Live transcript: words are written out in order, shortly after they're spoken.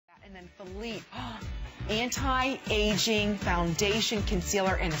And then Philippe, anti-aging foundation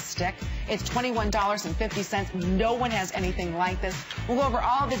concealer in a stick. It's $21.50. No one has anything like this. We'll go over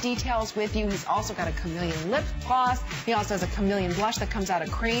all the details with you. He's also got a chameleon lip gloss. He also has a chameleon blush that comes out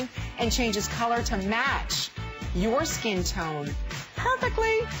of cream and changes color to match your skin tone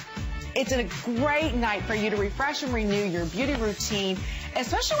perfectly. It's a great night for you to refresh and renew your beauty routine,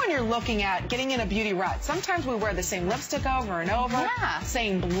 especially when you're looking at getting in a beauty rut. Sometimes we wear the same lipstick over and over. Yeah.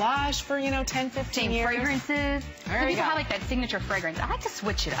 Same blush for, 10, 15 years. Same fragrances. There you go. People have like that signature fragrance. I like to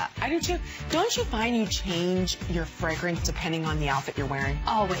switch it up. I do too. Don't you find you change your fragrance depending on the outfit you're wearing?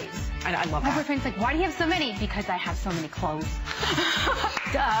 Always. I love My that. boyfriend's like, why do you have so many? Because I have so many clothes.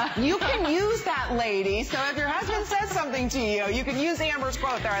 Duh. You can use that, lady. So if your husband says something to you, you can use Amber's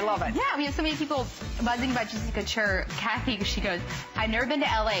quote there. I love it. Yeah, we have so many people buzzing about Juicy Couture. Kathy, she goes, I've never been to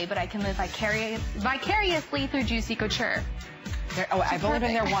LA, but I can live vicariously through Juicy Couture. I've only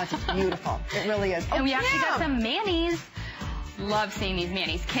been there once. It's beautiful. It really is. And we actually Kim. got some manis. Love seeing these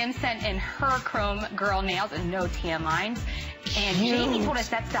manis. Kim sent in her chrome girl nails and no tan lines. And Cute. Jamie told us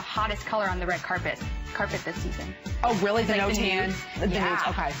that's the hottest color on the red carpet this season. Oh, really? The Like no the tan? nudes. The Yeah. nudes.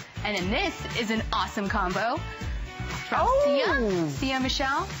 Okay. And then this is an awesome combo from Oh. Sia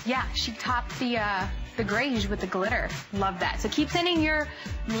Michelle. Yeah, she topped the grayish with the glitter. Love that. So keep sending your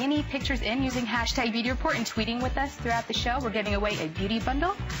mani pictures in using hashtag Beauty Report and tweeting with us throughout the show. We're giving away a beauty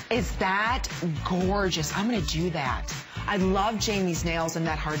bundle. Is that gorgeous? I'm going to do that. I love Jamie's nails and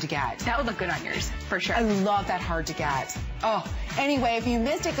that hard to get. That would look good on yours, for sure. I love that hard to get. Oh, anyway, if you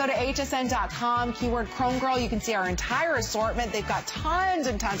missed it, go to hsn.com, keyword Chrome Girl. You can see our entire assortment. They've got tons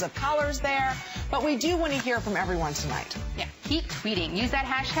and tons of colors there. But we do want to hear from everyone tonight. Yeah, keep tweeting. Use that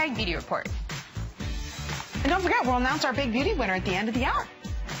hashtag Beauty Report. And don't forget, we'll announce our big beauty winner at the end of the hour.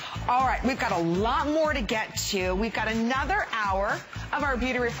 All right, we've got a lot more to get to. We've got another hour of our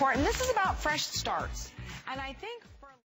beauty report, and this is about fresh starts. And I think